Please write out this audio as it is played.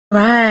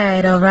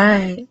Right, all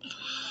right.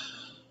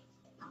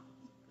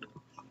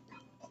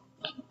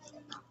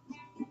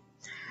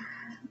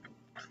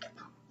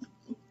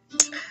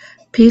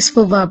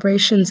 Peaceful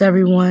vibrations,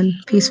 everyone.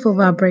 Peaceful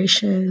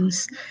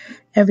vibrations,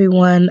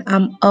 everyone.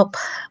 I'm up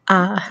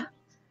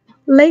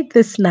late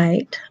this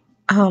night.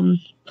 Um,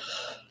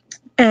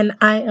 and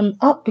I am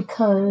up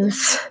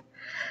because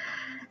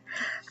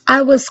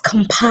I was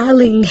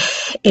compiling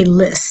a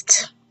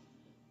list.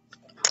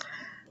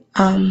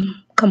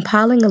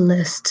 Compiling a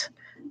list,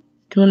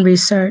 doing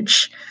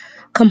research,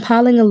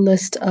 compiling a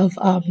list of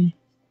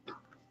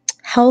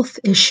health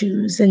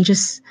issues and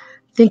just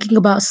thinking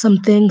about some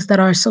things that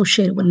are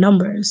associated with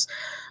numbers.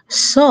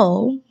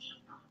 So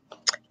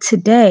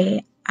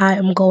today I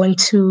am going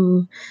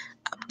to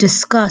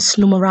discuss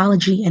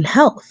numerology and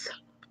health.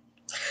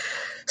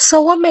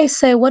 So one may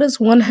say, what does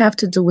one have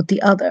to do with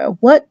the other?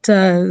 What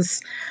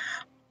does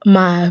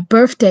my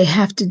birthday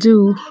have to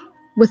do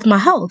with my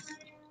health?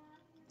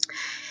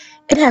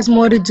 It has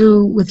more to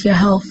do with your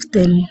health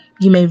than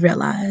you may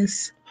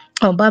realize.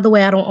 Oh, by the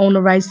way, I don't own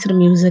the rights to the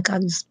music. I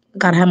just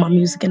gotta have my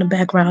music in the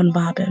background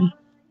bobbing.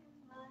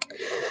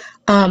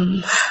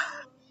 Um,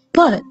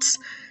 but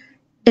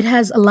it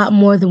has a lot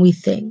more than we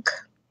think.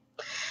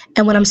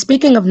 And when I'm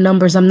speaking of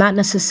numbers, I'm not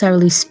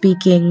necessarily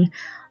speaking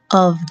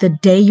of the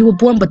day you were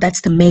born, but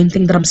that's the main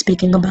thing that I'm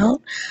speaking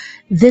about.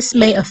 This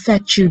may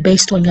affect you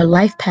based on your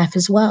life path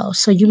as well.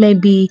 So you may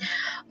be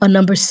a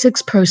number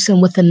 6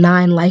 person with a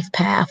 9 life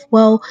path.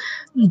 Well,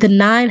 the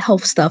 9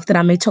 health stuff that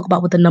I may talk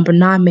about with the number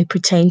 9 may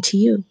pertain to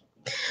you.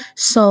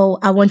 So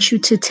I want you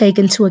to take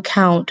into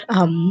account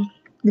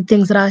the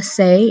things that I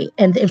say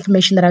and the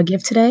information that I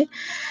give today,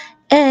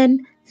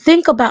 and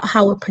think about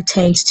how it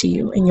pertains to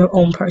you in your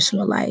own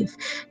personal life.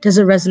 Does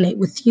it resonate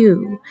with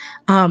you?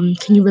 Can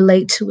you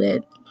relate to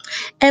it?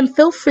 And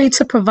feel free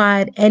to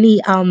provide any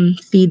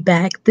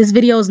feedback. This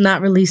video is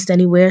not released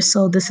anywhere,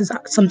 so this is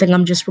something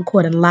I'm just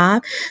recording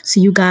live. So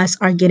you guys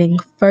are getting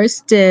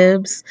first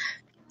dibs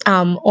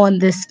on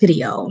this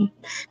video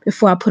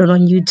before I put it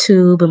on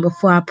YouTube and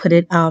before I put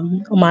it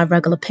on my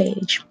regular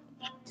page.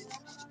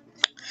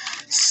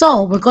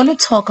 So we're going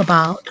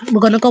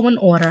to go in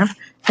order,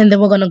 and then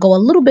we're going to go a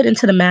little bit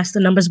into the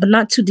master numbers, but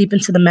not too deep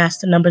into the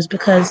master numbers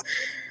because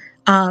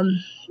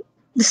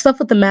the stuff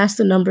with the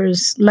master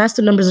numbers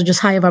are just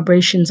higher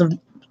vibrations of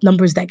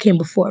numbers that came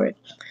before it.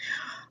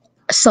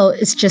 So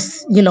it's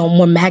just,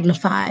 more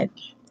magnified.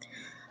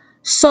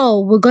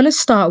 So we're going to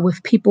start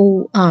with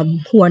people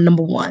who are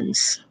number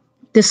ones.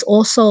 This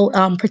also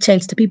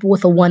pertains to people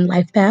with a 1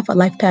 life path, a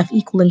life path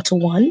equaling to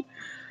 1,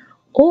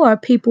 or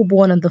people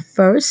born on the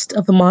 1st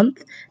of a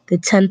month, the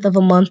 10th of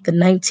a month, the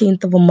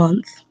 19th of a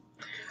month,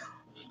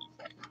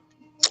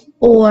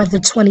 or the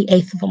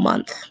 28th of a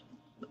month.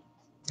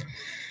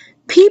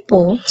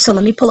 So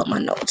let me pull up my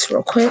notes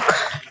real quick.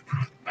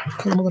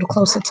 Come a little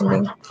closer to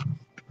me.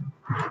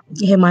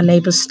 You hear my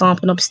neighbors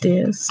stomping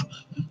upstairs.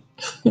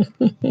 They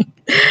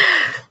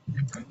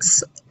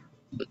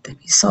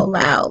be so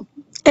loud.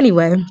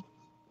 Anyway,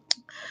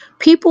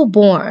 people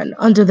born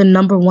under the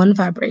number 1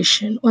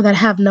 vibration or that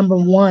have number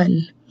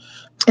 1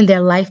 in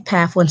their life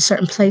path or in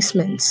certain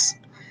placements,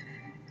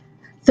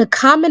 the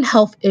common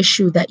health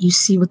issue that you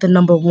see with the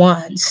number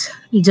 1s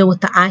deal with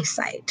the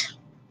eyesight.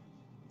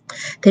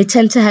 They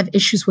tend to have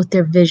issues with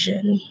their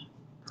vision.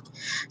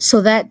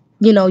 So that,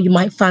 you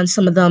might find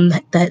some of them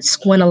that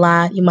squint a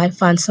lot. You might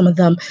find some of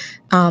them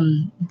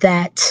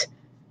that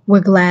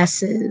wear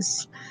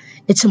glasses.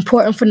 It's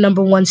important for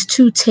number 1s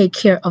to take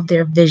care of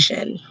their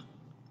vision.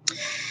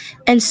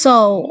 And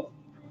so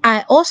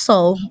I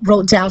also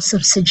wrote down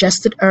some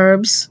suggested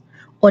herbs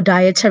or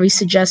dietary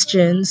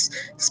suggestions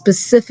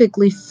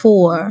specifically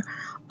for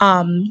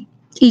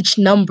each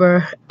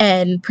number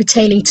and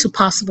pertaining to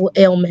possible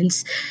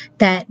ailments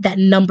that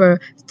number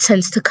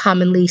tends to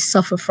commonly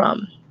suffer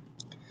from.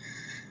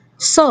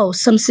 So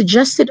some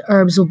suggested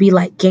herbs will be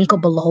like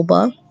ginkgo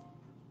biloba,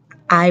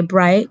 eye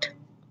bright,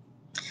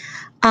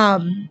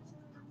 and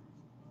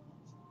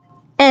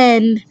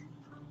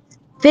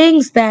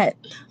things that,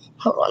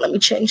 hold on, let me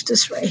change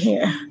this right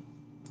here.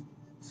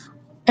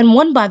 And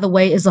 1, by the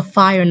way, is a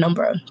fire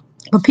number.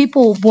 But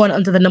people born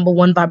under the number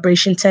 1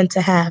 vibration tend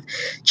to have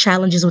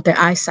challenges with their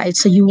eyesight.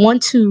 So you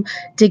want to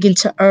dig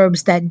into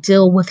herbs that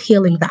deal with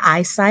healing the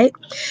eyesight.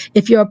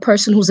 If you're a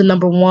person who's a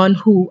number 1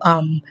 who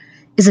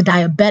is a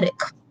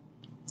diabetic,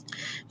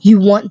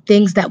 you want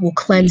things that will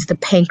cleanse the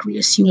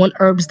pancreas. You want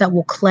herbs that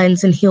will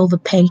cleanse and heal the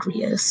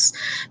pancreas,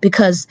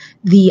 because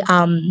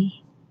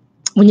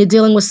when you're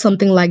dealing with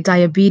something like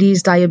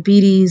diabetes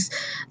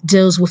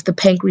deals with the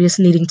pancreas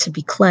needing to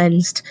be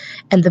cleansed,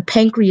 and the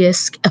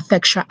pancreas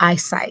affects your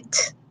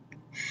eyesight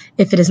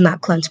if it is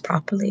not cleansed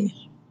properly.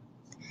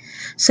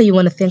 So you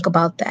want to think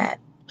about that.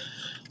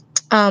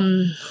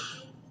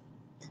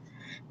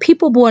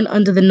 People born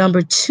under the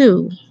number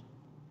 2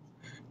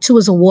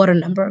 is a water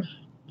number.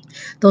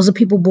 Those are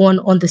people born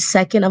on the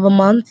 2nd of a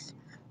month,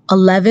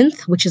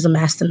 11th, which is a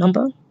master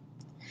number.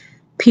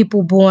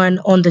 People born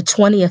on the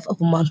 20th of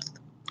a month,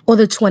 or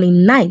the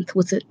 29th,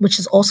 which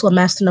is also a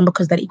master number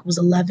because that equals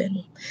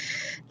 11.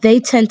 they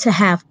tend to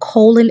have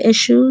colon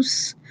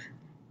issues,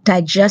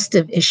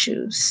 digestive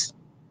issues,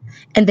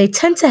 and they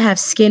tend to have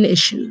skin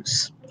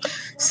issues.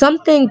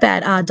 Something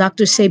that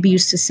Dr. Sebi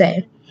used to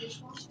say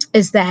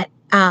is that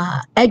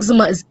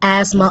eczema is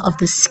asthma of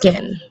the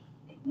skin.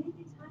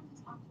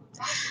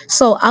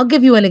 So I'll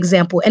give you an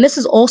example. And this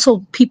is also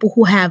people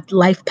who have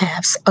life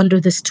paths under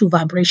this 2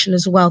 vibration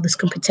as well. This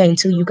can pertain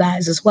to you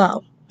guys as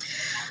well.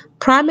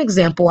 Prime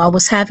example, I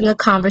was having a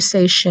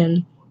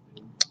conversation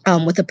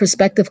with a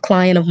prospective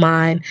client of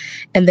mine,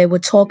 and they were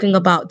talking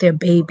about their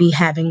baby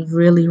having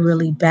really,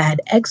 really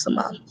bad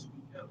eczema.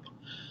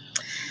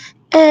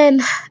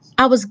 And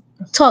I was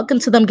talking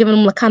to them, giving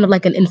them kind of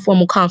like an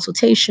informal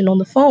consultation on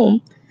the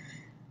phone.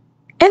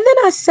 And then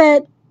I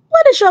said,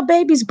 "When is your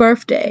baby's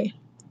birthday?"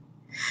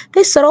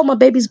 They said, "Oh, my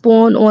baby's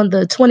born on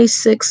the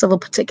 26th of a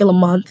particular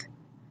month."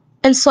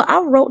 And so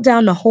I wrote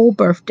down the whole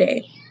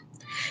birthday.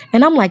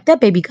 And I'm like, that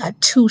baby got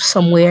 2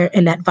 somewhere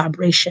in that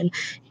vibration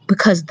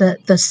because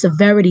the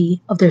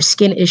severity of their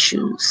skin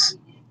issues.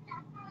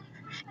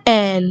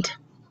 And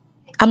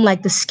I'm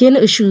like, the skin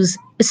issues,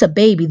 it's a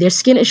baby. Their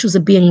skin issues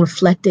are being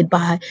reflected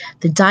by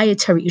the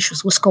dietary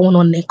issues, what's going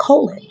on in their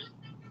colon.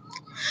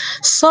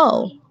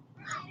 So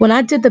when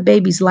I did the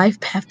baby's life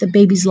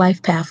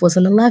path was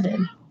an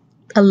 11.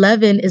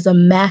 11 is a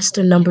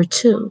master number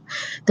 2.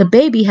 The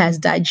baby has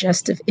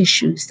digestive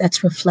issues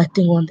that's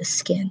reflecting on the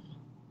skin.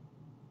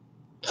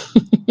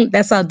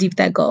 That's how deep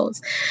that goes.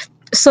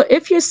 So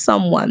if you're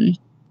someone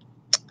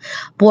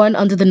born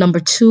under the number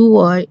 2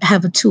 or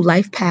have a 2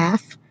 life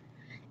path,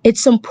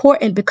 it's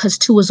important because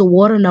 2 is a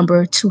water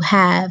number to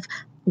have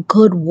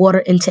good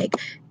water intake.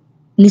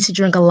 You need to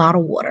drink a lot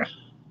of water,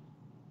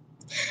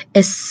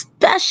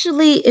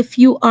 especially if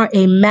you are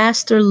a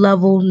master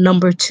level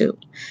number 2.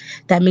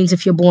 That means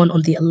if you're born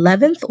on the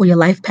 11th or your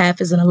life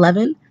path is an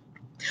 11,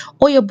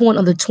 or you're born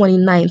on the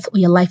 29th or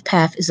your life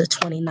path is a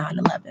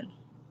 2911.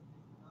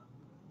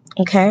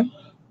 Okay?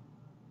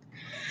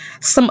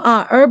 Some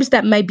herbs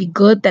that might be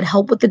good that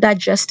help with the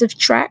digestive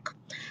tract: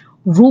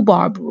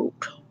 rhubarb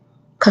root,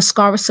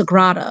 cascara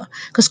sagrada.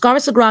 Cascara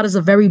sagrada is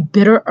a very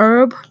bitter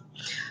herb,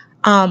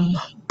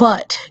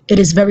 but it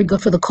is very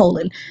good for the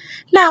colon.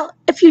 Now,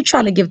 if you're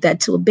trying to give that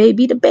to a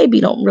baby, the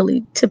baby don't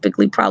really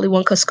typically probably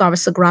want cascara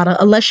sagrada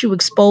unless you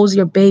expose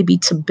your baby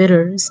to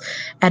bitters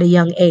at a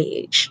young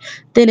age.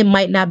 Then it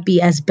might not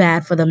be as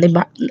bad for them.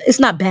 It's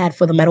not bad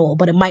for them at all,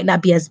 but it might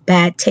not be as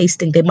bad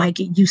tasting. They might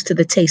get used to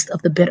the taste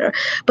of the bitter.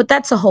 But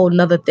that's a whole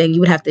nother thing.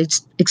 You would have to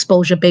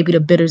expose your baby to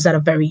bitters at a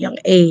very young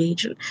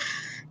age,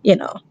 you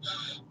know.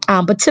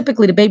 But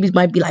typically the babies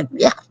might be like,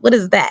 yeah, what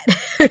is that?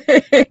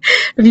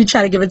 If you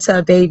try to give it to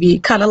a baby,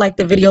 kind of like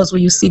the videos where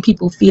you see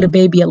people feed a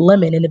baby a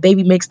lemon and the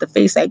baby makes the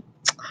face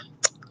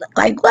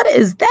like what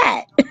is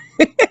that?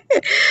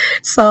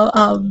 So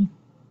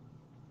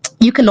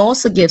you can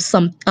also give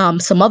some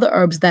other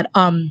herbs that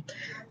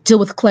deal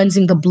with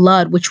cleansing the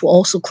blood, which will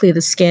also clear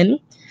the skin,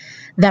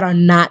 that are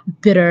not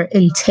bitter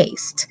in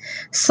taste.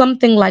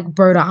 Something like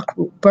burdock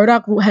root.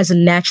 Burdock root has a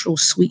natural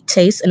sweet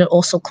taste, and it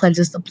also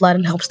cleanses the blood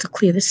and helps to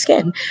clear the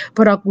skin.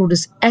 Burdock root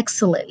is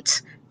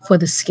excellent for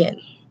the skin.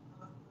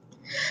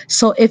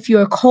 So if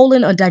your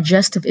colon or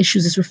digestive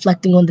issues is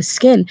reflecting on the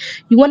skin,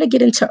 you want to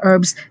get into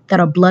herbs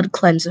that are blood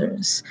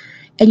cleansers,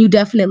 and you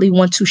definitely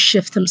want to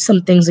shift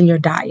some things in your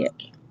diet.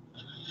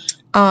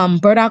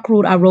 Burdock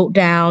root, I wrote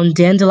down.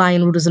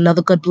 Dandelion root is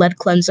another good blood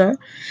cleanser.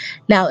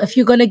 Now, if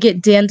you're going to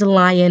get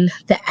dandelion,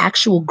 the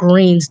actual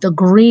greens, the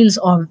greens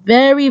are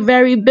very,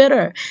 very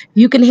bitter. If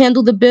you can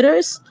handle the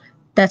bitters,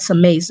 that's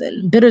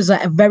amazing. Bitters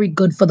are very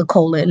good for the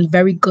colon,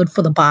 very good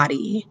for the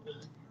body,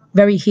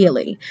 very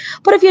healing.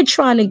 But if you're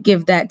trying to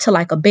give that to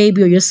like a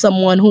baby, or you're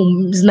someone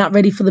who's not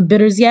ready for the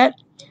bitters yet,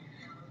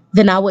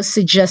 then I would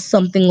suggest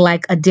something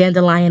like a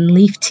dandelion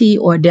leaf tea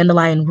or a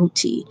dandelion root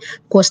tea.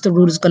 Of course, the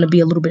root is going to be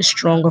a little bit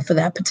stronger for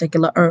that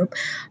particular herb.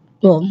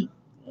 Well,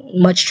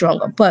 much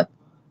stronger, but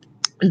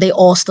they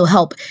all still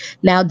help.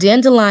 Now,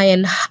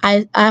 dandelion,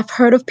 I've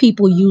heard of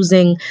people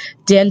using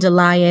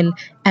dandelion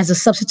as a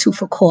substitute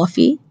for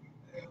coffee.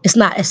 It's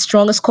not as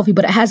strong as coffee,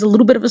 but it has a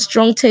little bit of a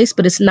strong taste,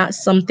 but it's not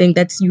something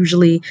that's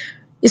usually,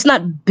 it's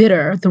not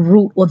bitter, the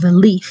root or the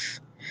leaf,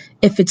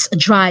 if it's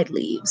dried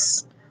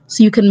leaves.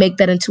 So you can make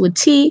that into a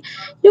tea.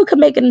 You can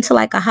make it into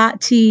like a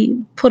hot tea,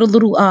 put a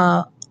little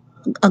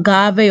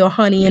agave or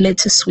honey in it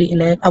to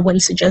sweeten it. I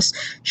wouldn't suggest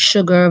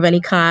sugar of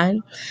any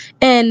kind.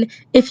 And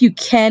if you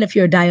can, if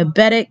you're a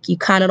diabetic, you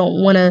kind of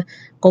don't want to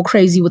go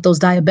crazy with those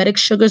diabetic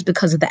sugars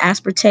because of the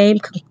aspartame,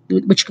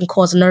 which can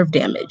cause nerve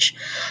damage.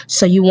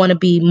 So you want to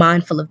be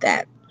mindful of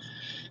that.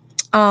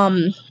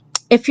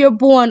 If you're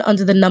born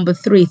under the number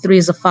 3, 3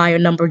 is a fire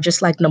number,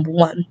 just like number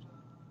 1.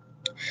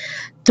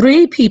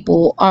 3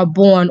 people are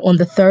born on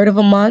the 3rd of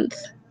a month,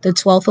 the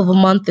 12th of a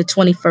month, the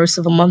 21st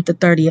of a month, the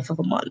 30th of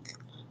a month.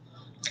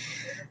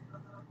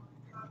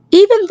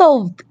 Even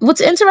though what's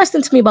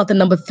interesting to me about the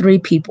number 3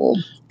 people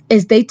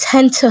is they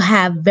tend to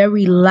have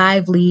very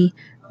lively,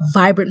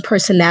 vibrant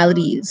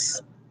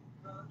personalities.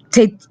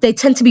 They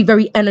tend to be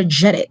very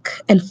energetic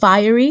and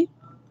fiery,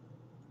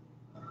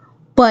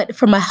 But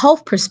from a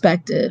health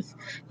perspective,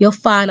 you'll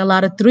find a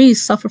lot of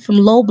threes suffer from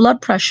low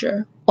blood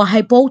pressure or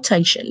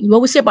hypotension. You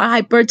always hear about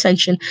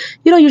hypertension.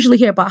 You don't usually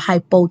hear about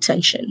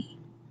hypotension.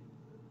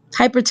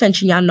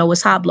 Hypertension, y'all know,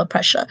 is high blood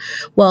pressure.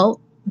 Well,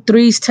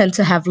 threes tend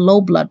to have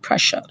low blood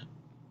pressure.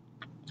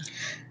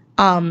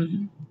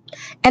 And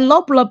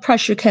low blood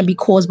pressure can be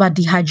caused by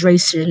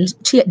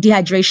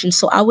dehydration.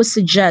 So I would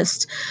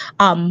suggest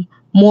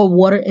more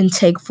water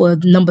intake for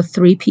number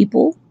 3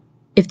 people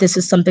if this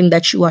is something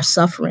that you are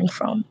suffering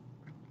from,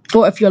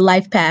 or if your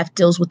life path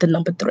deals with the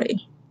number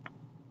 3.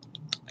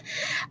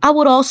 I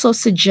would also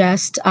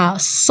suggest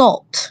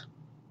salt,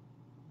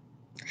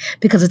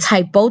 because it's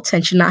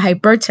hypotension, not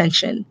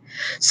hypertension.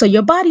 So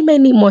your body may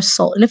need more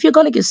salt. And if you're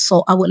going to get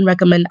salt, I wouldn't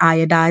recommend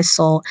iodized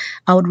salt.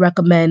 I would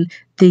recommend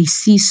the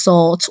sea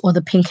salt or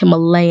the pink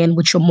Himalayan,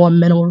 which are more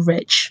mineral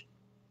rich.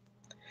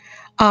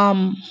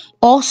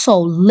 Also,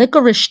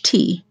 licorice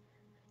tea,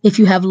 if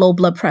you have low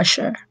blood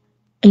pressure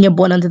and you're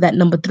born under that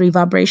number 3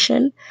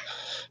 vibration.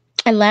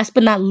 And last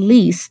but not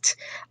least,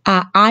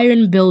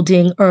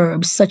 iron-building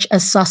herbs such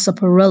as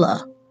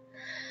sarsaparilla,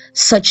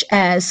 such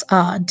as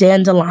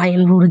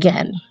dandelion root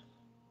again.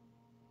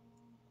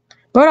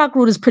 Burdock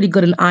root is pretty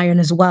good in iron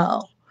as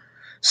well.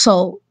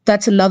 So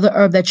that's another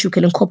herb that you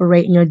can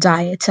incorporate in your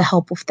diet to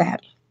help with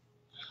that.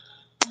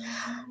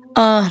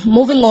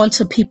 Moving on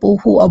to people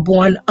who are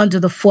born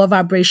under the 4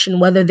 vibration,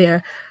 whether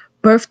their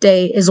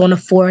birthday is on a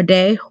 4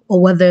 day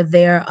or whether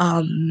their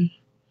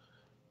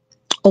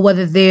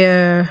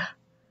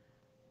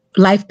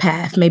life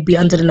path may be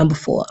under the number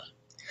 4.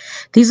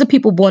 These are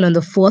people born on the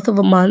 4th of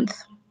a month,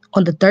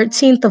 on the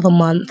 13th of a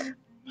month,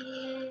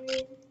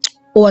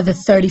 or the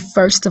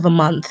 31st of a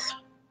month,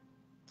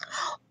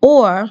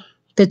 or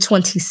the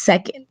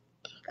 22nd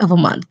of a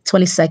month,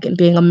 22nd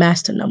being a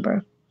master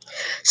number.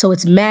 So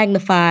it's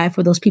magnified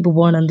for those people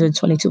born under the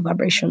 22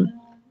 vibration.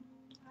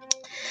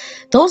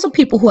 Those are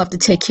people who have to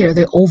take care of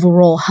their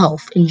overall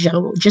health in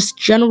general, just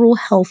general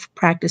health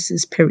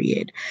practices,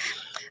 period.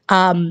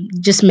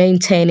 Just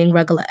maintaining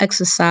regular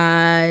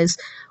exercise,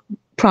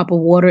 proper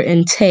water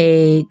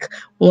intake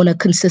on a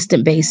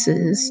consistent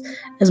basis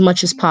as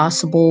much as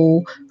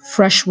possible,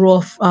 fresh raw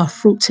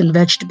fruits and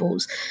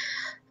vegetables.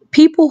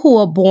 People who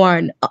are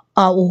born,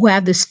 who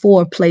have this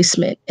 4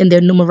 placement in their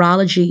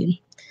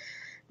numerology,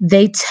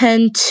 they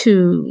tend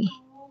to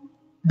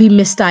be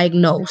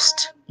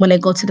misdiagnosed when they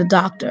go to the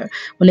doctor.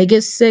 When they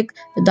get sick,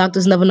 the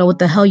doctors never know what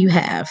the hell you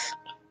have.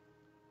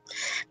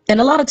 And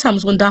a lot of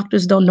times when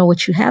doctors don't know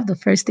what you have, the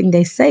first thing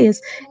they say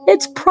is,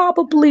 it's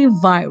probably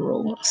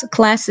viral. It's a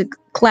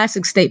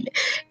classic statement.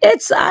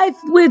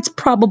 It's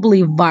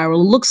probably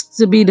viral. Looks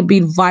to be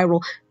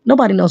viral.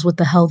 Nobody knows what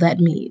the hell that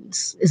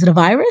means. Is it a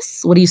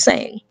virus? What are you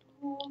saying?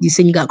 You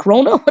saying you got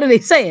corona? What are they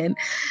saying?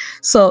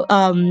 So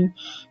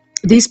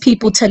these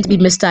people tend to be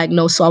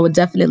misdiagnosed. So I would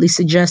definitely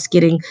suggest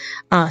getting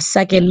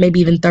second, maybe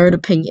even third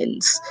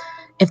opinions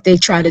if they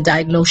try to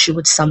diagnose you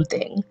with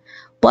something.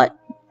 But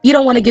you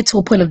don't want to get to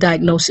a point of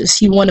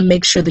diagnosis. You want to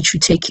make sure that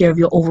you take care of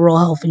your overall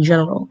health in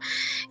general.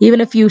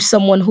 Even if you're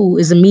someone who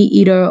is a meat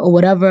eater or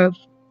whatever,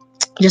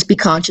 just be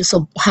conscious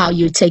of how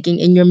you're taking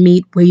in your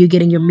meat, where you're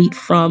getting your meat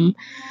from,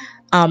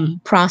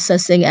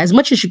 processing as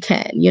much as you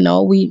can. You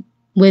know, we're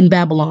in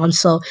Babylon,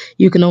 so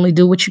you can only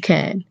do what you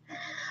can.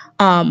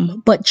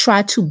 But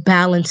try to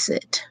balance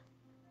it.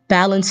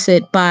 Balance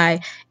it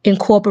by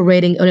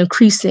incorporating and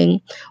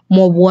increasing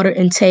more water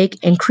intake,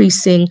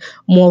 increasing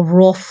more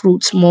raw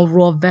fruits, more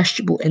raw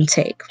vegetable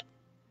intake.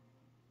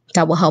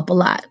 That will help a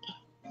lot,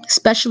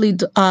 especially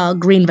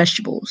green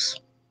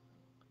vegetables.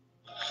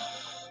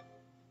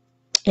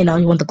 You know,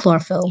 you want the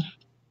chlorophyll.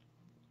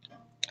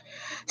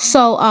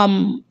 So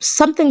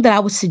something that I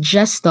would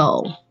suggest,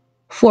 though,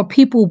 for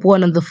people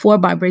born under the 4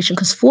 vibration,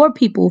 because 4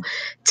 people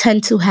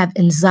tend to have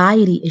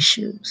anxiety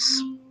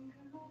issues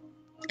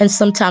and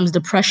sometimes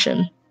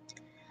depression,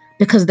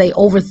 because they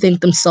overthink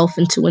themselves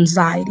into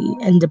anxiety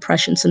and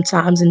depression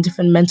sometimes and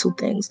different mental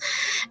things.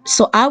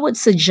 So I would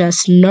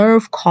suggest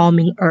nerve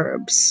calming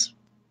herbs,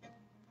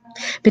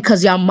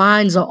 because your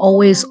minds are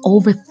always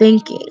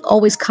overthinking,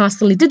 always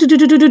constantly.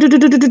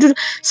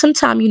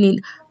 Sometimes you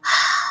need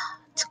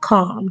to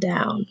calm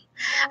down.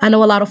 I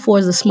know a lot of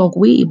 4s that smoke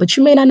weed, but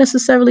you may not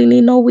necessarily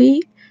need no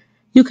weed.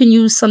 You can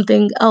use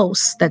something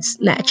else that's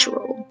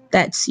natural.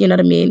 That's, you know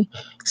what I mean?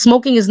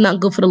 Smoking is not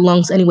good for the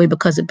lungs anyway,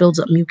 because it builds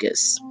up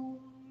mucus,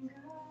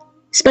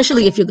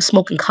 especially if you're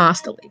smoking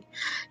constantly.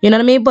 You know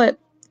what I mean? But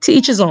to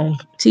each his own.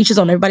 To each his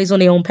own. Everybody's on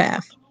their own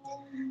path.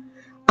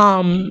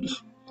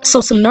 So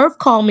some nerve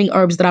calming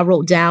herbs that I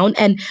wrote down,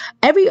 and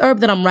every herb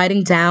that I'm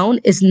writing down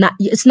it's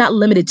not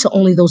limited to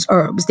only those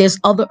herbs. There's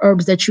other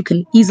herbs that you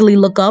can easily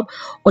look up,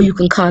 or you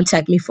can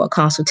contact me for a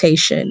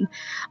consultation.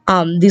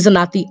 These are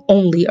not the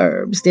only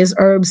herbs. There's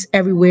herbs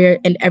everywhere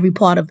in every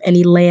part of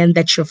any land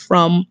that you're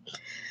from.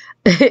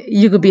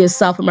 You could be in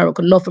South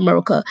America, North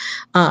America,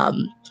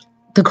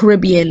 the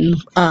Caribbean,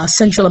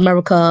 Central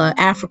America,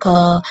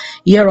 Africa,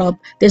 Europe.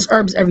 There's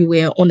herbs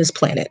everywhere on this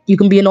planet. You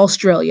can be in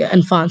Australia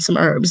and find some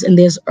herbs. And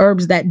there's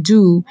herbs that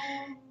do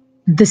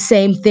the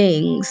same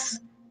things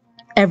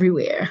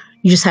everywhere.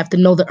 You just have to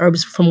know the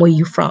herbs from where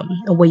you're from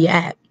and where you're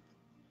at.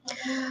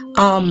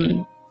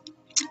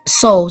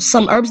 So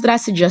some herbs that I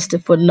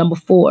suggested for number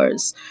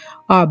 4s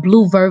are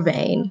blue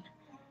vervain,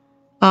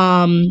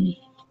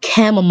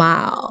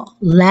 chamomile,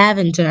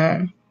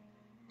 lavender,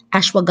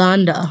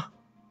 ashwagandha.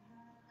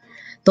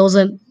 Those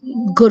are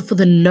good for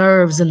the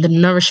nerves and the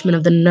nourishment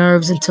of the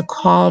nerves and to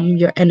calm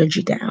your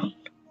energy down.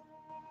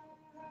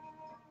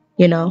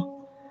 You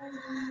know,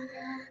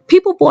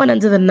 people born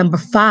under the number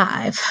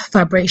 5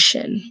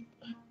 vibration.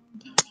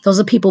 Those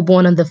are people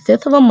born on the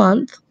 5th of a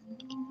month,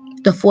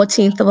 the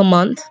 14th of a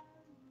month,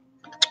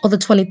 or the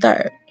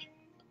 23rd,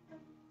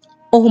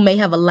 or who may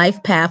have a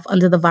life path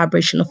under the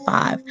vibration of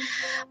 5.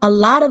 A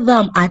lot of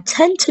them, I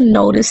tend to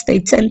notice they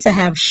tend to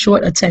have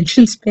short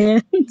attention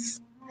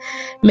spans,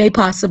 may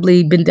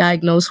possibly been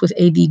diagnosed with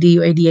ADD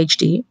or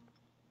ADHD.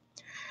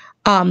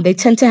 They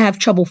tend to have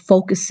trouble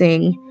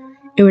focusing,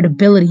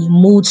 irritability,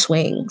 mood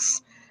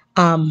swings.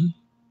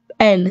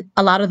 And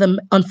a lot of them,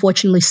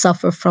 unfortunately,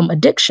 suffer from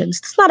addictions.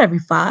 It's not every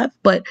 5,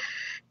 but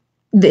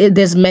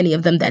there's many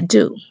of them that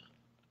do,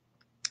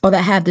 or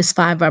that have this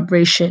 5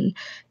 vibration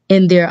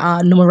in their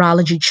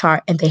numerology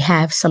chart, and they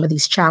have some of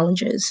these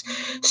challenges.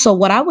 So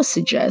what I would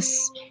suggest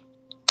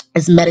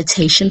is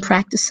meditation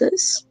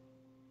practices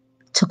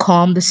to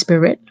calm the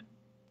spirit,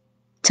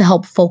 to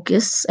help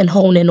focus and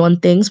hone in on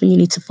things when you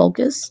need to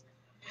focus.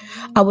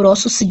 I would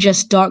also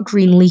suggest dark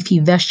green leafy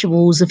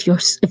vegetables if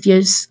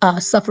you're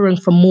suffering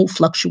from mood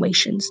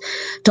fluctuations.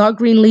 Dark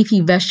green leafy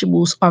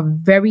vegetables are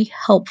very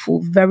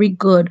helpful, very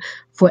good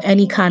for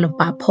any kind of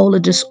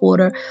bipolar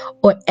disorder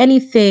or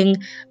anything,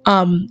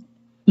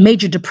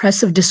 major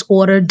depressive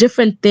disorder,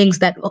 different things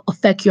that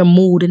affect your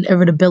mood and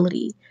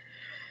irritability.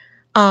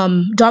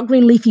 Dark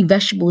green leafy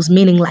vegetables,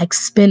 meaning like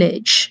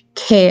spinach,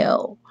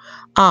 kale,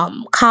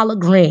 collard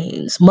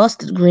greens,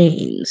 mustard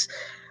greens,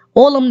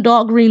 all them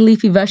dark green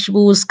leafy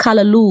vegetables,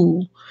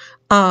 callaloo,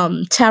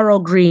 taro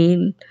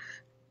green,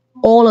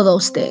 all of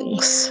those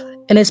things.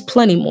 And there's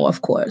plenty more,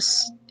 of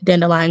course.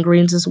 Dandelion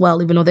greens as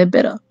well, even though they're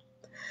bitter.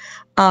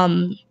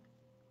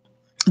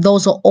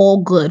 Those are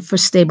all good for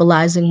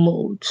stabilizing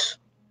moods.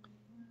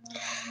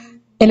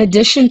 In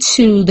addition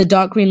to the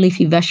dark green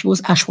leafy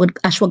vegetables,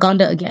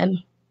 ashwagandha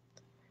again.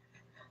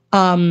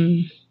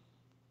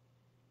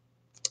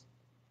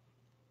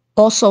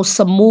 Also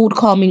some mood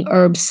calming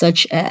herbs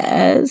such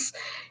as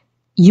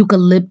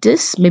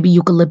eucalyptus, maybe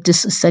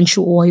eucalyptus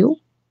essential oil.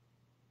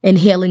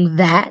 Inhaling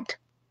that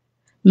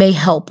may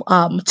help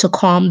to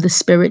calm the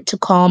spirit, to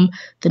calm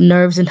the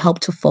nerves and help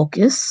to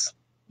focus.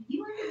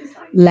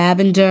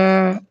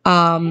 Lavender,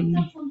 and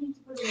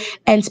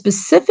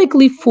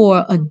specifically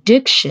for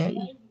addiction,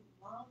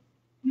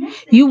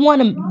 you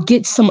want to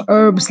get some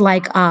herbs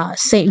like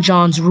St.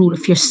 John's root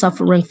if you're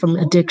suffering from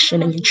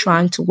addiction and you're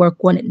trying to work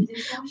on it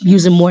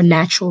using more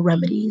natural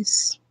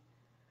remedies.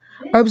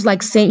 Herbs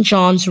like St.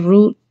 John's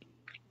root,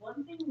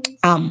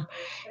 and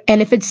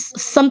if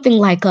it's something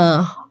like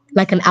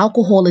an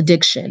alcohol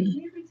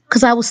addiction,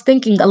 because I was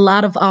thinking a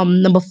lot of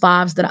number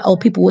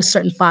 5s people with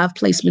certain 5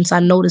 placements I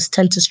noticed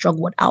tend to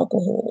struggle with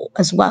alcohol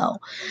as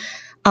well,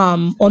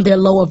 on their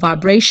lower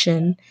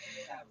vibration.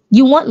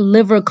 You want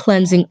liver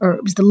cleansing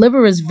herbs. The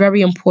liver is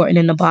very important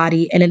in the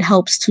body, and it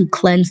helps to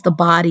cleanse the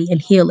body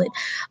and heal it.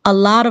 A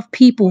lot of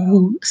people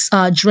who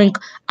drink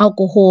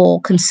alcohol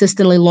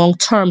consistently long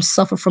term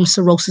suffer from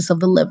cirrhosis of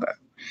the liver.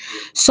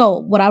 So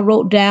what I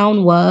wrote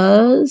down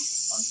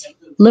was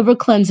liver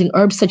cleansing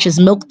herbs such as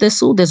milk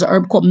thistle. There's an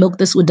herb called milk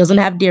thistle. It doesn't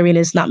have dairy in it.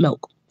 It's not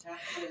milk. A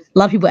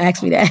lot of people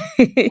ask me that.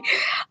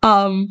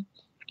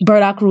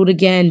 Burdock root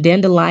again,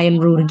 dandelion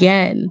root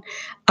again.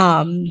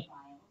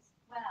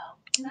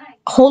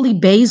 Holy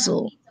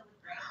basil,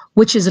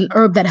 which is an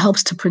herb that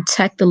helps to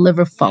protect the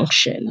liver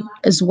function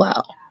as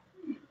well.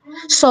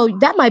 So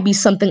that might be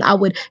something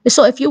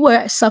so if you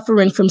were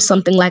suffering from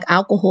something like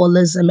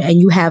alcoholism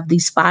and you have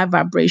these 5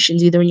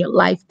 vibrations, either in your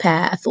life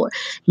path or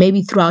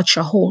maybe throughout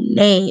your whole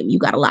name, you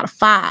got a lot of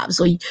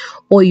 5s,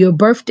 or your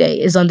birthday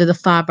is under the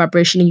 5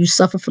 vibration and you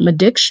suffer from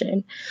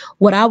addiction,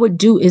 what I would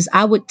do is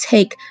I would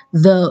take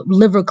the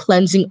liver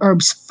cleansing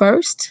herbs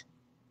first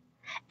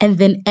and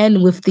then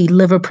end with the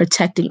liver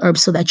protecting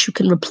herbs so that you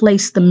can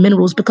replace the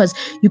minerals, because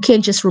you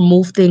can't just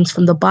remove things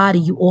from the body.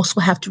 You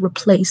also have to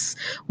replace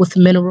with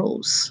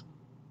minerals.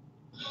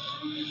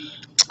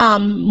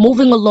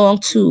 Moving along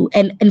to,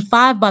 and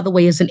 5, by the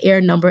way, is an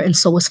air number, and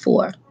so is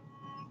 4.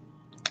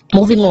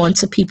 Moving on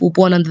to people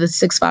born under the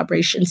 6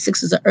 vibration.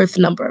 6 is an earth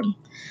number.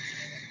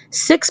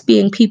 6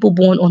 being people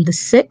born on the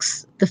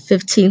 6th, the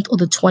 15th, or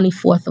the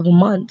 24th of a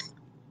month.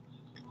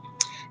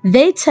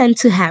 They tend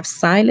to have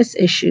sinus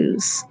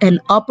issues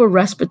and upper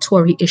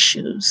respiratory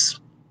issues.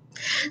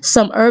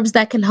 Some herbs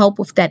that can help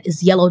with that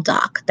is yellow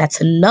dock. That's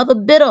another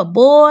bitter.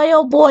 Boy,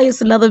 oh boy, it's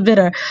another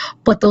bitter.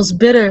 But those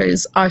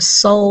bitters are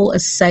so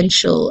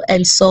essential.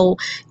 And so,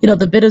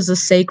 the bitters are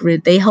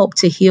sacred. They help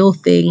to heal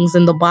things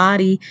in the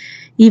body,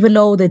 even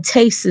though the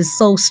taste is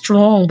so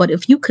strong. But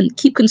if you can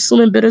keep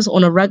consuming bitters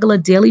on a regular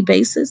daily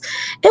basis,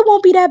 it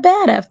won't be that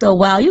bad after a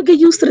while. You'll get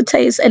used to the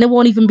taste and it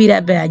won't even be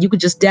that bad. You could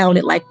just down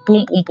it like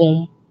boom, boom,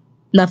 boom.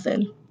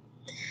 Nothing.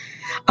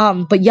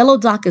 But yellow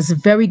dock is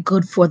very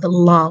good for the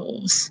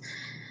lungs,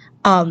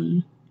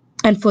 and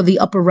for the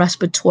upper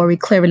respiratory,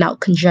 clearing out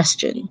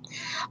congestion.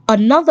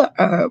 Another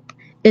herb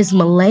is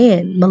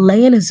Malayan.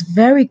 Malayan is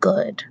very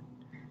good.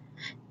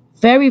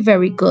 Very,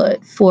 very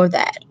good for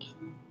that.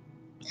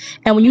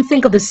 And when you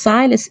think of the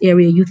sinus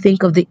area, you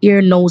think of the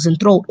ear, nose, and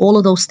throat. All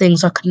of those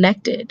things are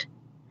connected.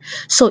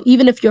 So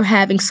even if you're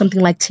having something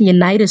like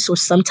tinnitus or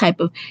some type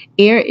of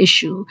ear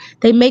issue,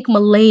 they make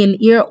Malayan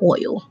ear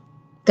oil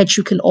that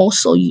you can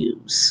also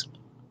use.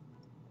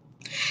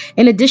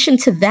 In addition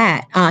to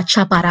that,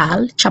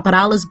 chaparral.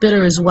 Chaparral is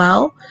bitter as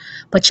well,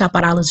 but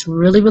chaparral is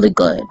really, really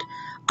good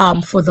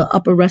for the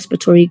upper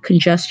respiratory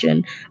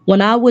congestion.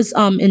 When I was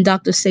in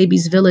Dr.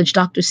 Sebi's village,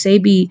 Dr.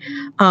 Sebi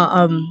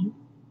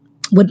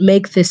would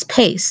make this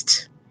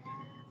paste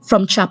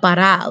from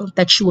chaparral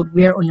that you would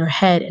wear on your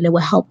head, and it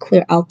would help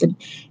clear out the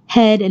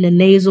head and the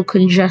nasal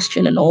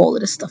congestion and all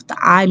of this stuff, the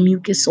eye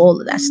mucus,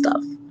 all of that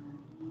stuff.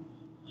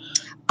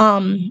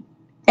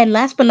 And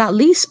last but not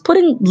least,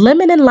 putting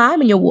lemon and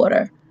lime in your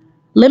water.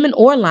 Lemon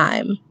or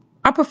lime.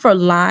 I prefer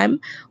lime,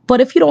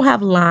 but if you don't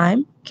have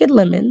lime, get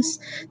lemons.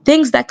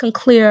 Things that can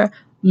clear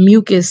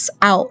mucus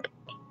out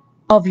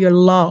of your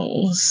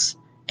lungs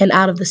and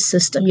out of the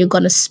system. You're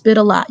going to spit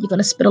a lot. You're going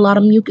to spit a lot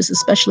of mucus,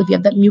 especially if you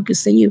have that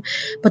mucus in you.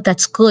 But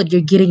that's good.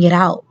 You're getting it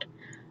out.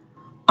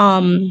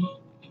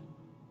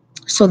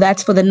 So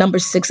that's for the number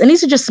 6. And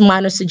these are just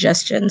minor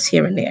suggestions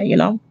here and there, you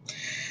know.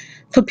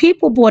 For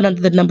people born under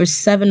the number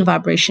 7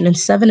 vibration, and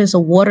 7 is a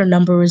water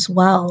number as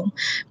well.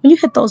 When you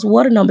hit those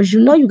water numbers,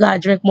 you know you got to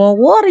drink more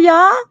water,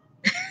 y'all.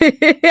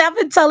 I've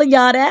been telling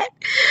y'all that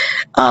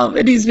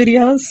in these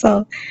videos.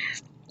 So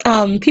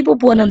people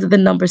born under the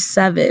number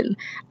 7,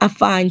 I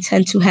find,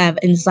 tend to have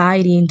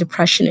anxiety and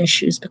depression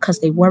issues because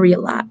they worry a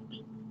lot.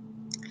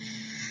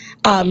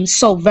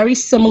 So very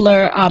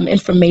similar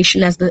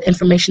information as the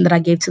information that I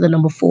gave to the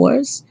number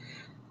 4s.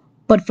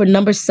 But for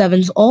number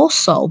 7s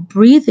also,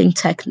 breathing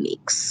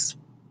techniques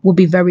will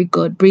be very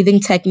good. Breathing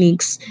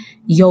techniques,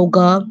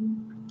 yoga,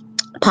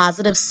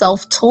 positive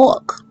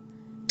self-talk.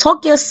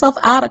 Talk yourself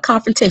out of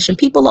confrontation.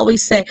 People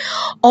always say,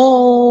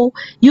 oh,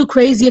 you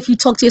crazy if you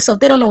talk to yourself.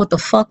 They don't know what the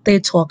fuck they're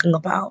talking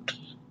about.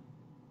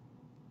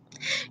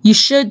 You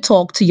should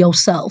talk to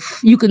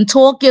yourself. You can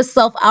talk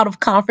yourself out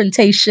of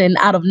confrontation,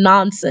 out of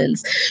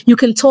nonsense. You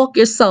can talk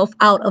yourself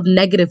out of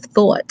negative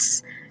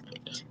thoughts.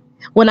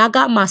 When I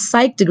got my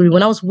psych degree,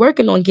 when I was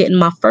working on getting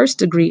my first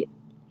degree,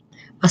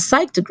 a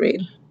psych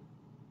degree.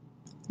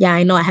 Yeah,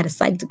 I know I had a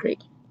psych degree.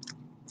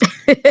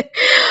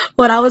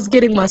 When I was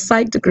getting my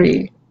psych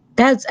degree,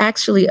 that's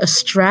actually a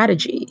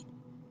strategy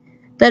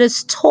that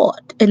is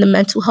taught in the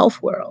mental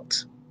health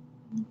world.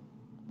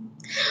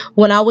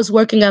 When I was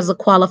working as a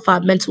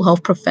qualified mental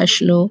health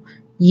professional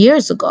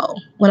years ago,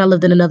 when I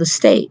lived in another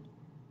state,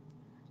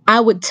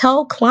 I would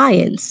tell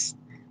clients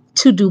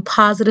to do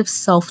positive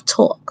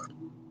self-talk.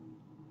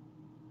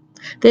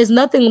 There's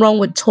nothing wrong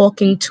with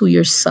talking to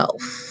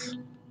yourself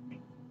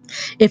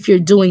if you're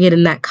doing it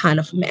in that kind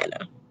of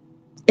manner.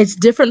 It's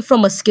different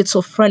from a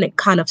schizophrenic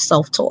kind of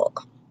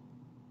self-talk.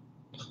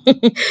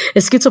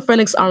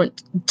 Schizophrenics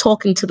aren't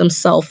talking to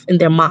themselves in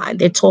their mind.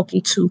 They're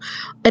talking to,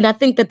 and I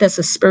think that there's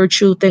a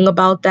spiritual thing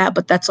about that,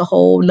 but that's a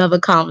whole nother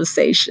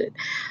conversation.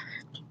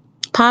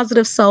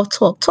 Positive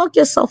self-talk. Talk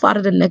yourself out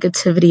of the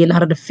negativity and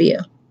out of the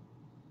fear.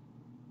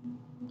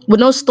 When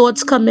those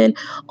thoughts come in,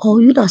 oh,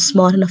 you're not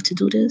smart enough to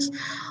do this.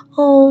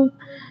 Oh,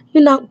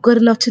 you're not good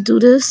enough to do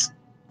this.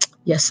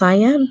 Yes, I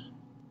am.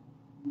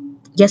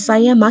 Yes, I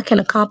am. I can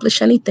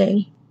accomplish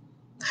anything.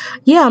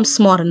 Yeah, I'm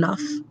smart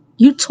enough.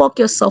 You talk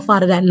yourself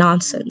out of that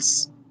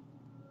nonsense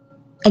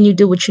and you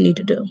do what you need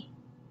to do.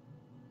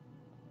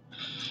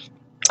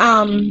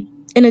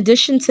 In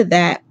addition to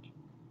that,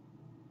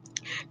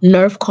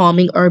 nerve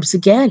calming herbs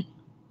again.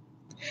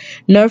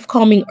 Nerve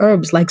calming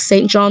herbs like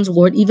St. John's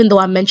wort. Even though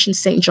I mentioned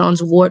St.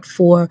 John's wort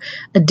for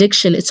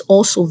addiction, it's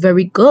also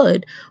very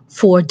good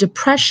for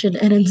depression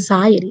and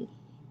anxiety.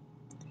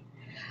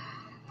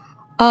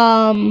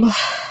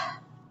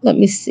 Let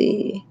me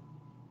see.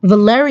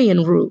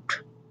 Valerian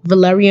root.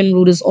 Valerian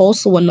root is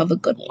also another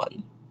good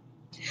one.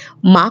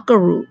 Maca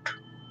root.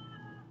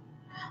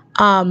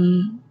 I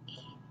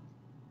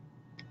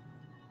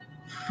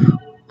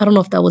don't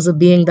know if that was a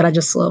being that I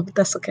just saw, but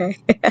that's okay.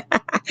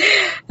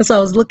 So I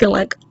was looking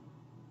like,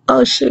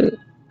 oh shoot,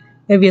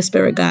 maybe a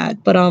spirit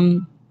guide. But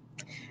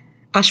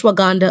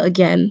ashwagandha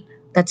again,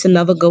 that's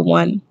another good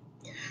one.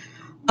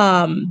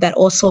 That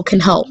also can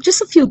help.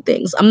 Just a few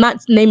things. I'm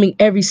not naming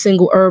every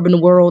single herb in the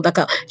world.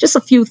 Just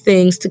a few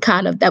things to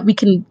kind of that we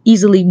can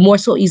more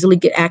so easily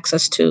get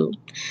access to.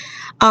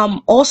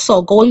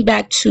 Also, going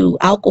back to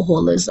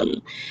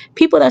alcoholism,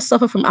 people that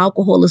suffer from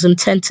alcoholism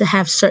tend to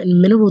have certain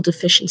mineral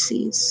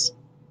deficiencies.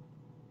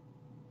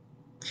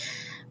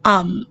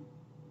 Vital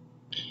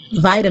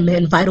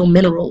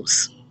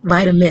minerals.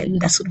 Vitamin.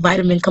 That's what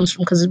vitamin comes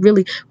from, because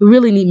we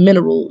really need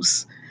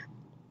minerals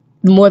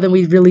more than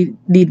we really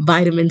need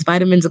vitamins.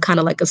 Vitamins are kind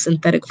of like a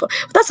synthetic, but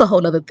that's a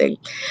whole other thing.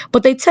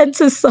 But they tend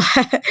to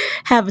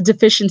have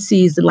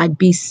deficiencies in like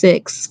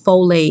B6,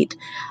 folate,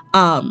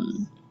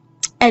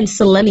 and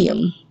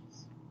selenium.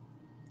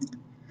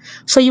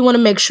 So you want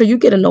to make sure you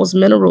get in those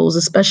minerals,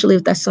 especially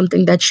if that's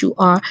something that you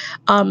are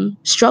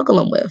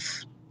struggling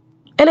with.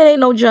 And it ain't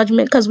no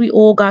judgment, because we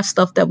all got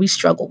stuff that we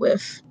struggle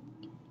with.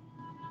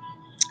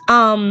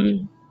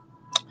 Moving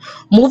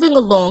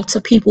along to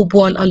people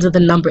born under the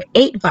number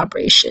 8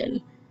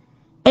 vibration.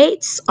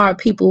 8s are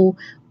people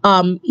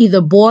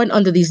either born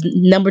under these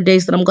number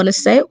days that I'm going to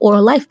say, or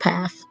a life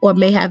path, or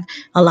may have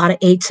a lot of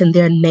 8s in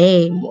their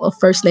name, or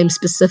first name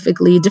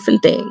specifically,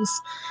 different things.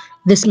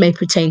 This may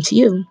pertain to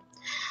you.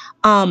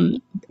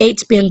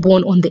 8s being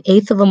born on the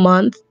 8th of a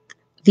month,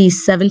 the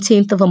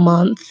 17th of a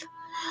month,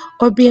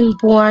 or being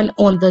born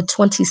on the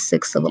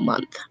 26th of a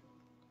month.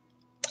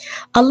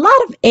 A lot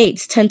of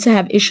 8s tend to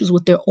have issues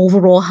with their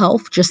overall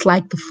health, just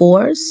like the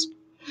 4s.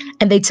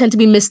 And they tend to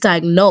be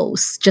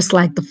misdiagnosed, just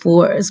like the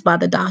 4s, by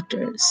the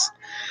doctors.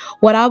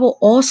 What I will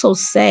also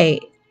say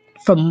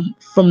from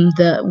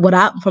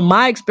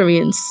my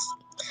experience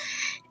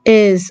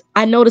is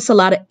I notice a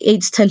lot of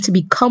 8s tend to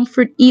be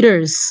comfort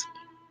eaters.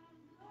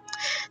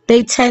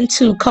 They tend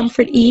to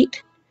comfort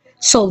eat,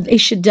 so they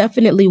should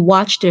definitely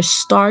watch their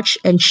starch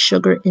and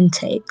sugar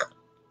intake.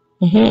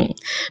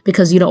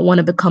 Because you don't want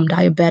to become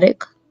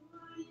diabetic.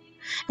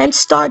 And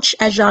starch,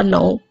 as y'all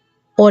know,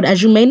 or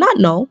as you may not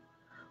know,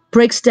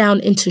 breaks down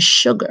into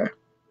sugar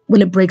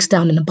when it breaks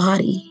down in the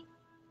body.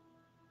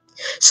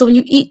 So when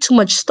you eat too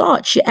much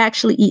starch, you're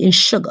actually eating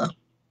sugar.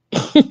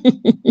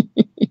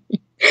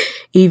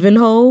 Even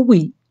whole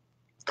wheat.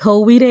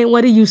 Whole wheat ain't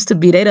what it used to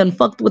be. They done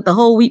fucked with the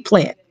whole wheat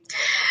plant.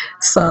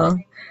 So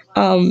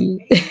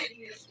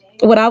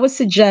what I would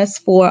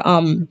suggest for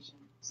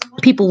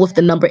people with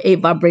the number 8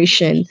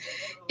 vibration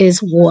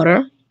is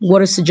water.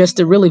 Water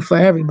suggested really for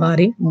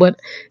everybody, but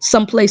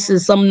some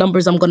places, some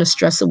numbers, I'm going to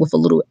stress it with a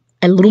little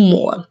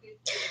more.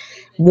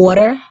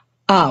 Water,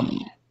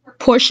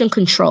 portion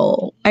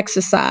control,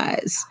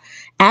 exercise,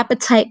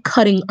 appetite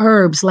cutting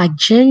herbs like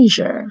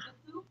ginger,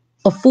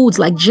 or foods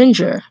like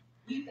ginger,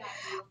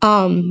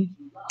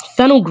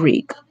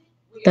 fenugreek,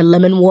 the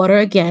lemon water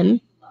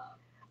again.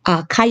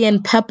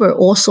 Cayenne pepper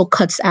also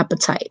cuts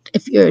appetite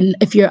if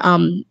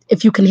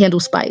you can handle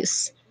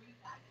spice.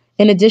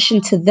 In addition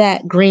to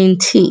that, green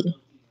tea.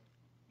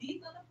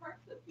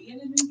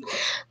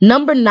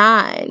 Number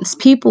 9s,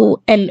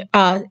 people, and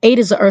 8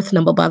 is an earth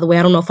number, by the way.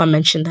 I don't know if I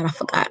mentioned that. I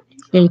forgot.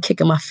 I'm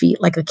kicking my feet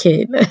like a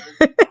kid.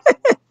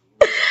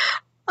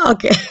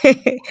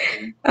 Okay.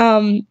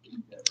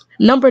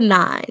 Number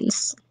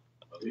 9s.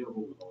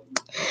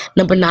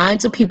 Number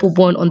 9s are people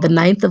born on the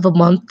 9th of a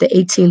month, the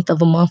 18th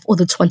of a month, or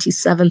the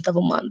 27th of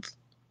a month.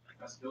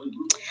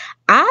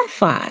 I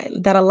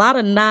find that a lot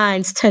of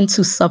 9s tend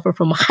to suffer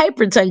from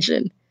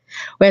hypertension,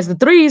 whereas the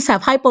 3s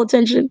have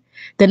hypotension.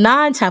 The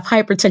 9s have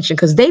hypertension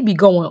because they be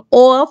going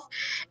off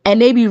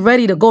and they be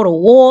ready to go to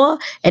war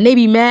and they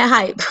be mad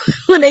hype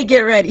when they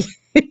get ready.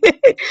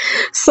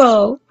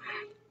 So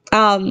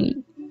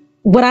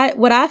what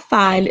I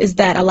find is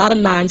that a lot of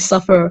 9s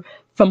suffer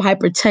from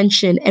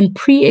hypertension and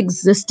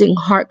pre-existing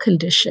heart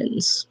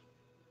conditions.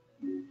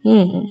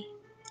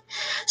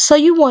 So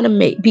you want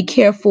to be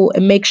careful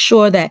and make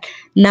sure that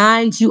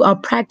 9s, you are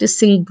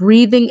practicing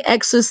breathing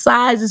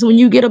exercises. When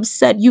you get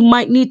upset, you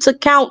might need to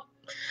count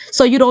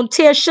so you don't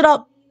tear shit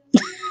up.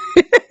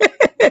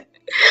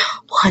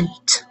 1,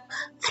 2,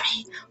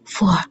 3,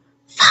 4,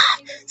 5,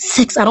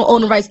 6. I don't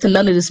own the rights to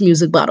none of this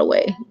music, by the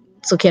way,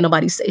 so can't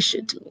nobody say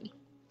shit to me.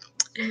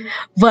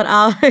 But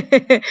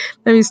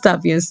let me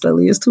stop being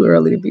silly. It's too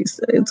early to be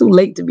silly. It's too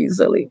late to be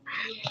silly.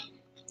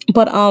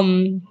 But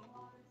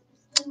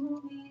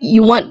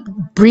you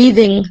want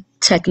breathing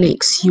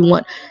techniques. You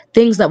want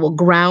things that will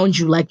ground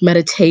you, like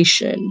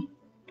meditation.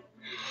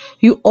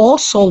 You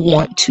also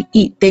want to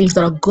eat things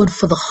that are good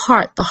for the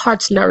heart, the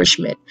heart's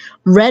nourishment.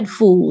 Red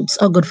foods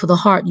are good for the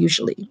heart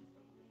usually.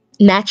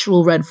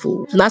 Natural red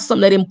foods, not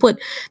something they didn't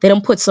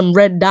put some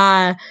red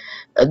dye,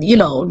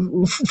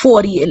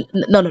 40 in.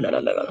 No.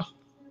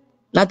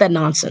 Not that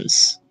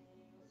nonsense.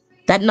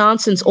 That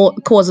nonsense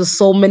causes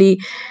so many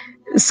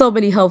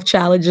health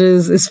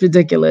challenges. It's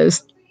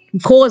ridiculous.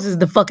 Causes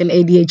the fucking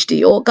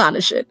ADHD, all kind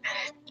of shit.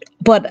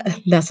 But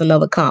that's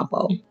another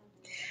combo.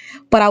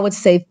 But I would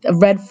say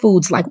red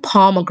foods like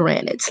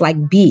pomegranates,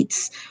 like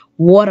beets,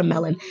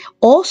 watermelon.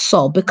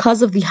 Also,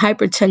 because of the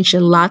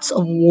hypertension, lots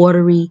of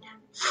watery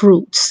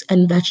fruits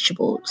and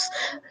vegetables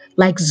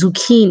like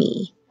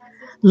zucchini,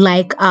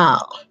 like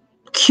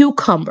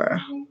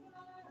cucumber,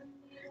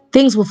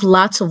 things with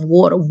lots of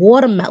water,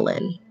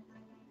 watermelon.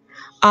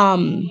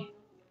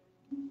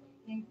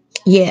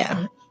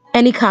 Yeah,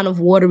 any kind of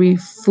watery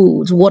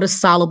foods,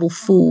 water-soluble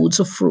foods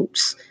or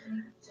fruits.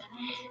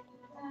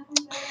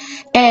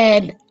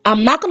 And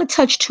I'm not going to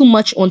touch too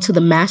much onto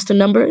the master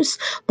numbers,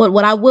 but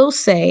what I will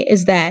say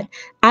is that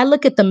I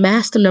look at the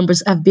master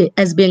numbers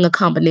as being a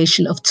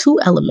combination of 2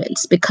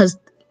 elements because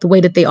the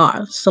way that they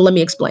are. So let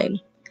me explain.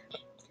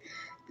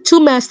 2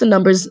 master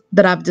numbers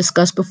that I've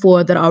discussed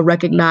before that are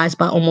recognized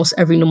by almost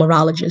every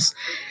numerologist,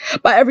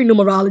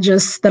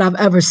 that I've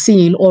ever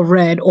seen or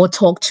read or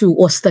talked to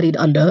or studied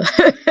under.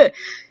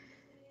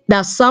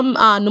 Now, some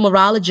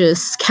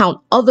numerologists count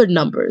other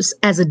numbers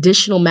as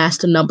additional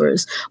master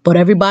numbers, but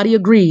everybody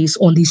agrees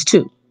on these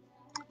two,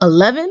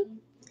 11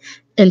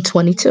 and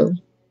 22.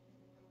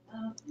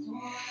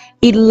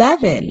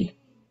 11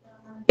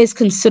 is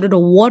considered a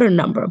water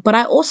number, but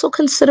I also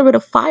consider it a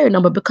fire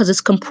number because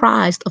it's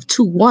comprised of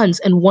two ones,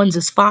 and ones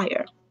is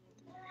fire.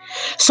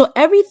 So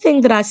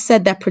everything that I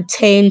said that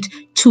pertained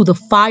to the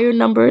fire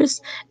numbers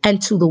and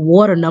to the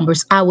water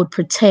numbers, I would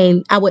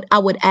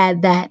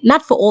add that,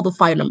 not for all the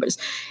fire numbers,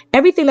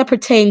 everything that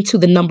pertained to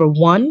the number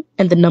 1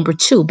 and the number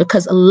 2,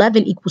 because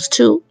 11 equals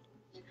 2,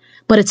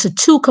 but it's a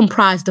 2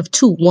 comprised of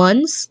two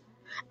ones,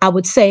 I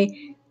would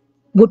say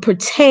would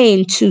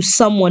pertain to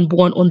someone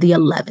born on the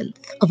 11th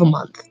of a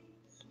month.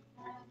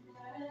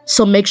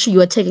 So make sure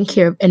you are taking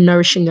care of and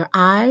nourishing your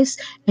eyes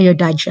and your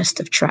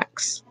digestive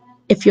tracts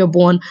if you're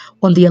born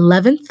on the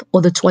 11th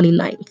or the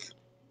 29th.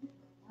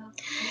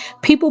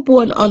 People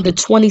born on the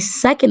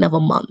 22nd of a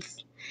month.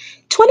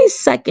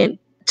 22nd,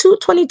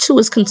 222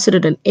 is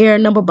considered an air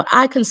number, but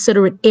I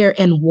consider it air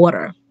and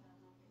water.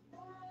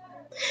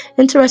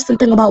 Interesting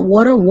thing about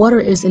water,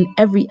 water is in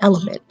every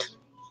element.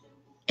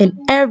 In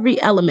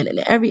every element, and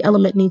every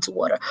element needs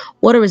water.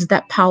 Water is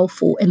that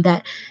powerful and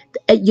that,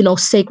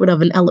 sacred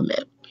of an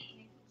element.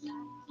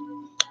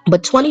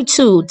 But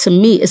 22 to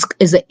me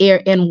is an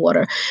air and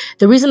water.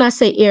 The reason I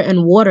say air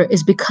and water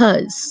is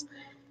because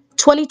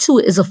 22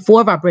 is a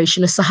 4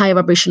 vibration. It's a higher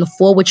vibration of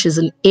 4, which is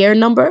an air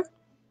number.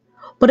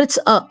 But it's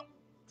a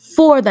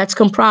 4 that's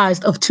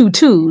comprised of two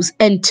 2s,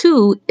 and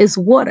 2 is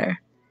water.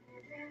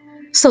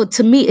 So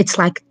to me, it's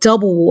like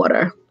double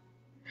water.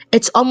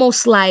 It's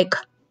almost like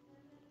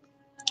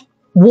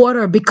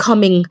water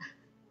becoming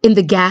in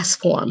the gas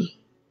form,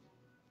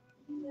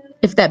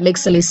 if that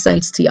makes any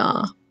sense to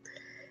y'all.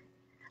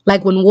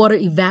 Like when water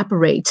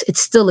evaporates, it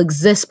still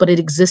exists, but it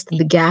exists in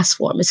the gas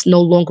form. It's no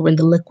longer in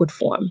the liquid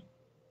form.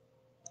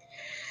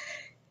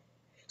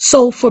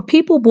 So for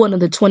people born on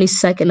the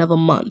 22nd of a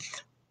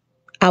month,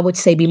 I would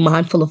say be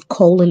mindful of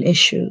colon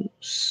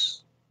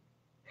issues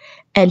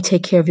and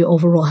take care of your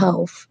overall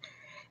health.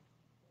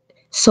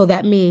 So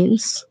that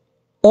means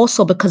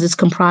also, because it's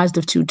comprised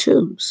of two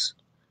 2s,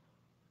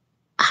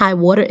 high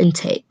water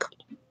intake,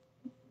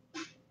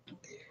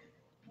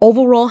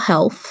 overall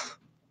health,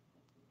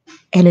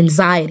 and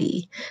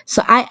anxiety.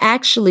 So I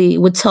actually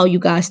would tell you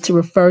guys to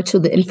refer to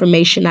the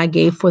information I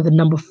gave for the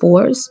number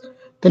 4s,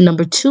 the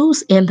number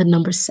 2s, and the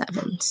number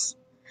 7s,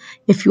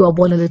 if you are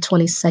born on the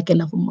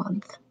 22nd of a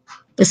month.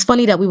 It's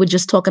funny that we were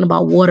just talking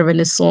about water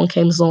and this song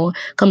comes on.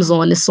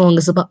 This song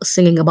is about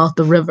singing about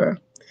the river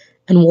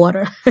and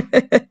water.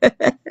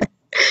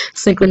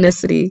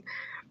 Synchronicity,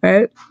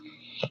 right?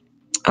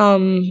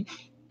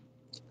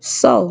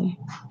 So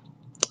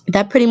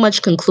that pretty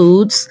much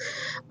concludes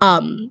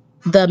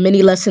the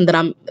mini lesson that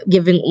I'm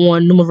giving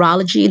on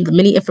numerology, the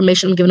mini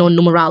information I'm giving on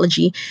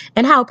numerology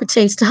and how it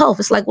pertains to health.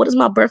 It's like, what does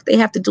my birthday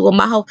have to do with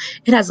my health?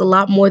 It has a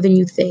lot more than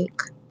you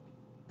think.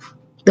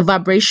 The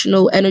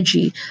vibrational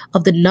energy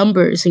of the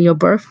numbers in your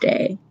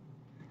birthday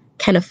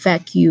can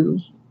affect you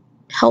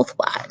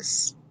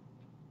health-wise.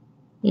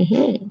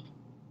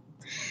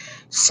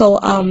 So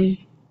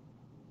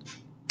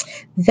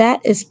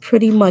that is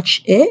pretty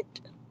much it.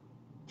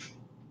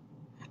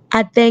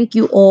 I thank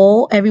you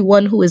all,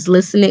 everyone who is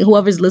listening,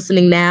 whoever's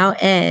listening now,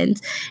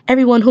 and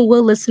everyone who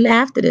will listen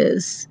after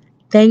this.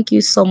 Thank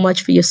you so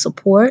much for your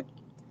support.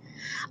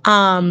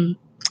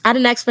 I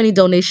didn't ask for any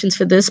donations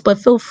for this, but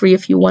feel free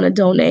if you want to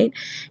donate.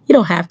 You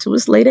don't have to.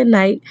 It's late at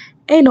night.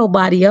 Ain't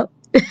nobody up.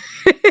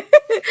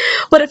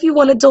 But if you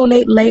want to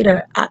donate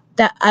later,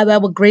 I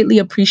would greatly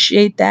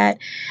appreciate that.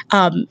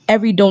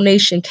 Every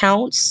donation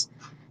counts.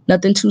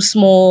 Nothing too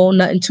small,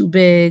 nothing too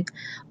big.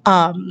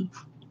 And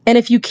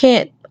if you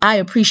can't, I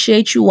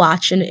appreciate you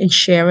watching and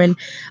sharing.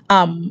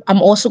 I'm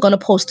also going to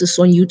post this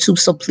on YouTube,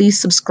 so please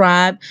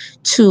subscribe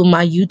to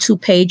my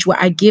YouTube page where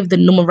I give the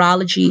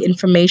numerology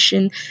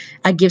information.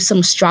 I give some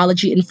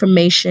astrology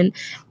information.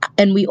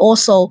 And we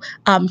also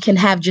can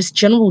have just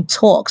general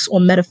talks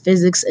on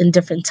metaphysics and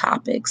different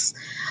topics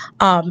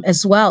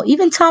as well.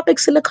 Even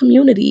topics in the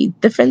community,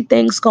 different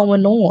things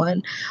going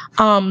on.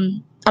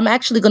 I'm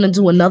actually going to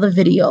do another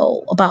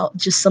video about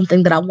just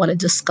something that I want to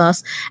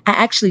discuss. I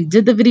actually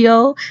did the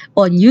video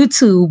on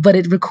YouTube, but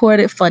it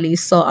recorded funny,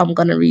 so I'm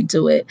going to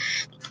redo it.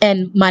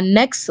 And my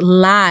next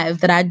live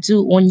that I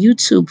do on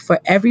YouTube for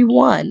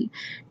everyone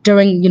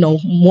during,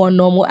 more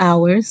normal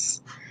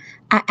hours,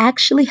 I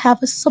actually have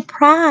a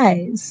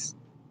surprise.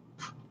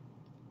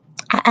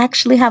 I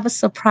actually have a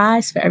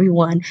surprise for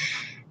everyone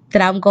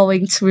that I'm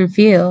going to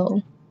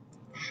reveal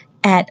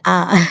at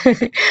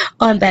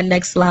on that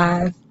next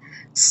live.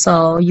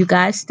 So you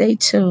guys stay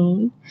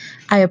tuned.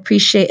 I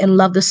appreciate and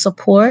love the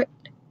support.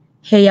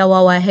 Hey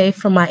yawawa hey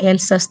from my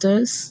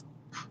ancestors.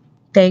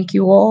 Thank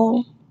you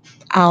all.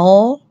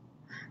 Aho.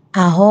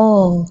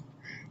 Aho.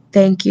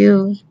 Thank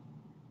you.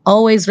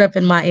 Always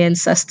repping my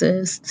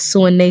ancestors, the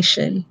Siouan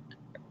Nation.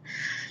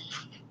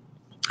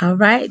 All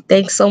right.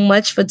 Thanks so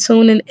much for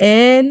tuning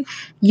in.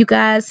 You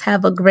guys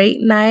have a great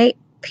night.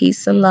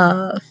 Peace and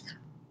love.